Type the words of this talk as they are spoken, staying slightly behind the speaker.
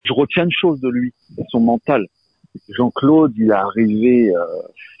je retiens une chose de lui, c'est son mental. Jean-Claude, il est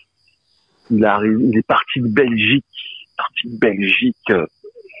parti de Belgique,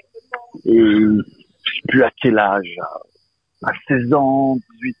 et je sais plus à quel âge, à 16 ans,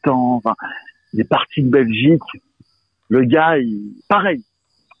 18 ans, enfin, il est parti de Belgique. Le gars, pareil.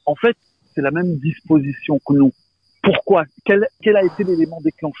 En fait, c'est la même disposition que nous. Pourquoi? Quel a été l'élément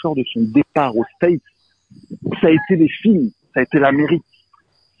déclencheur de son départ aux States? Ça a été les films, ça a été l'Amérique,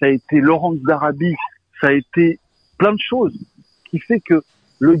 ça a été Laurence d'Arabie, ça a été plein de choses qui fait que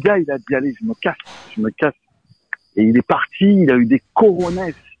le gars, il a dit allez, je me casse. Et il est parti, il a eu des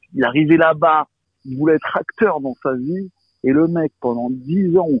coronesses, il est arrivé là-bas, il voulait être acteur dans sa vie, et le mec, pendant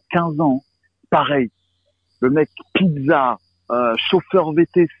 10 ans ou 15 ans, pareil, le mec pizza, chauffeur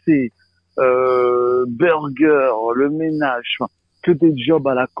VTC, burger, le ménage, enfin, que des jobs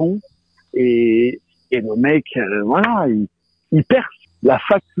à la con, et le mec, voilà, il perce. La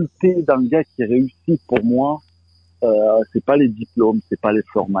faculté d'un gars qui réussit, pour moi, c'est pas les diplômes, c'est pas les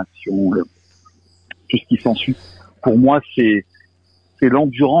formations, tout ce qui s'ensuit. Pour moi, c'est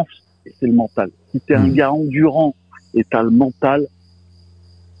l'endurance et c'est le mental. Si t'es un gars endurant et t'as le mental,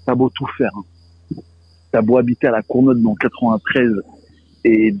 t'as beau tout faire. Hein. T'as beau habiter à la Courneuve dans 93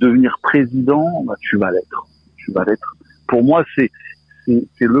 et devenir président, bah, tu vas l'être. Pour moi, c'est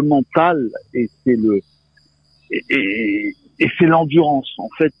le mental et c'est c'est l'endurance. En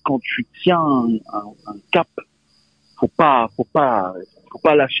fait, quand tu tiens un cap, faut pas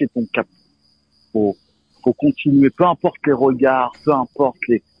lâcher ton cap. Faut continuer, peu importe les regards, peu importe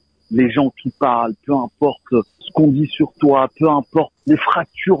les gens qui parlent, peu importe ce qu'on dit sur toi, peu importe les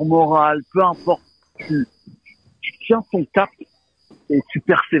fractures morales, peu importe, tu tiens ton cap et tu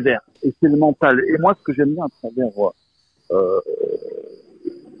persévères. Et c'est le mental. Et moi, ce que j'aime bien à travers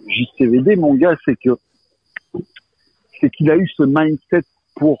Jcvd, mon gars, c'est qu'il a eu ce mindset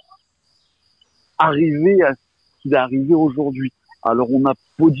pour arriver à ce qu'il est arrivé aujourd'hui. Alors, on a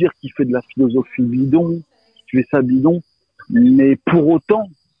beau dire qu'il fait de la philosophie bidon, qu'il fait ça bidon, mais pour autant,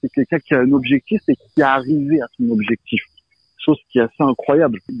 c'est quelqu'un qui a un objectif et qui est arrivé à son objectif. Chose qui est assez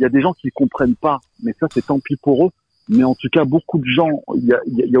incroyable. Il y a des gens qui ne comprennent pas, mais ça, c'est tant pis pour eux. Mais en tout cas, beaucoup de gens, il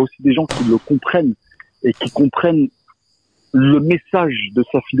y a aussi des gens qui le comprennent et qui comprennent le message de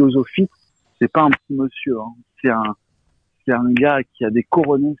sa philosophie. C'est pas un petit monsieur, hein. C'est un gars qui a des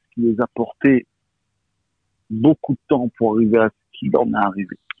coronesses qui les a portés beaucoup de temps pour arriver à ce qu'il en est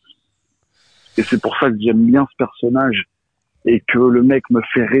arrivé. Et c'est pour ça que j'aime bien ce personnage et que le mec me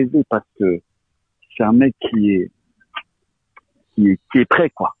fait rêver parce que c'est un mec qui est prêt,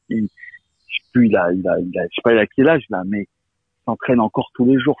 quoi. Je sais plus, je sais pas il a quel âge là, mais il s'entraîne encore tous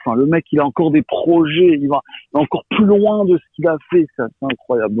les jours. Enfin, le mec, il a encore des projets, il va encore plus loin de ce qu'il a fait. C'est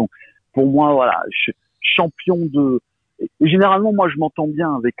incroyable. Donc, pour moi, voilà, champion de. Et généralement, moi, je m'entends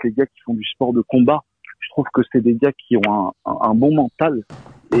bien avec les gars qui font du sport de combat. Je trouve que c'est des gars qui ont un bon mental.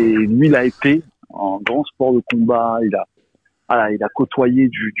 Et lui, il a été en grand sport de combat. Il a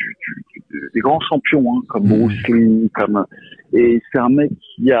côtoyé des grands champions, hein, comme Bruce Lee, et c'est un mec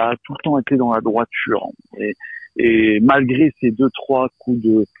qui a tout le temps été dans la droiture. Et malgré ces 2-3 coups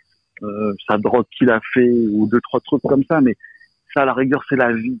de sa drogue qu'il a fait ou 2-3 trucs comme ça, mais ça, à la rigueur, c'est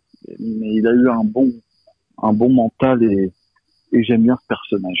la vie. Mais il a eu un bon mental et j'aime bien ce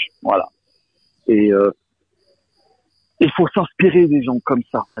personnage. Voilà. Et il faut s'inspirer des gens comme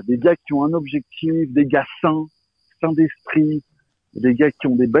ça, des gars qui ont un objectif, des gars sains d'esprit, des gars qui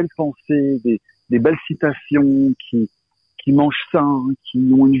ont des belles pensées, des belles citations, qui mangent sain, qui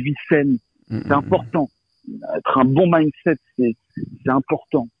ont une vie saine. C'est important. Être un bon mindset, c'est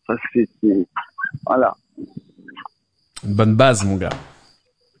important. Ça, voilà. Une bonne base, mon gars.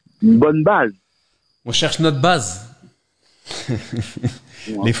 Une bonne base. On cherche notre base.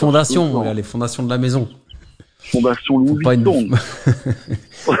 Les fondations, mon gars, les fondations de la maison. Fondation Louis Vuitton.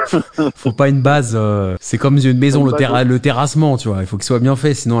 Faut pas une base. C'est comme une maison, le terrassement, tu vois. Il faut qu'il soit bien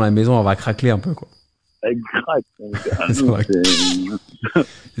fait, sinon la maison elle va craquer un peu, quoi. Exact. Mon gars.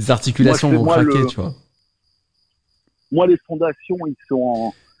 Les articulations vont craquer, tu vois. Moi, les fondations,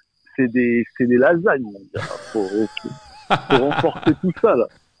 c'est des lasagnes, mon gars. Faut renforcer tout ça, là.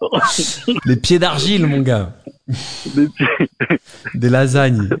 Les pieds d'argile, mon gars. Des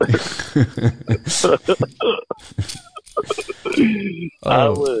lasagnes.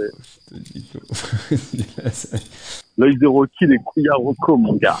 Ah ouais. L'œil de Rocky, les couilles à Rocco,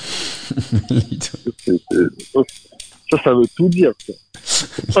 mon gars. Ça veut tout dire,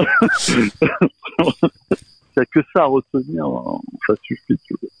 ça. Il n'y a que ça à retenir, ça suffit.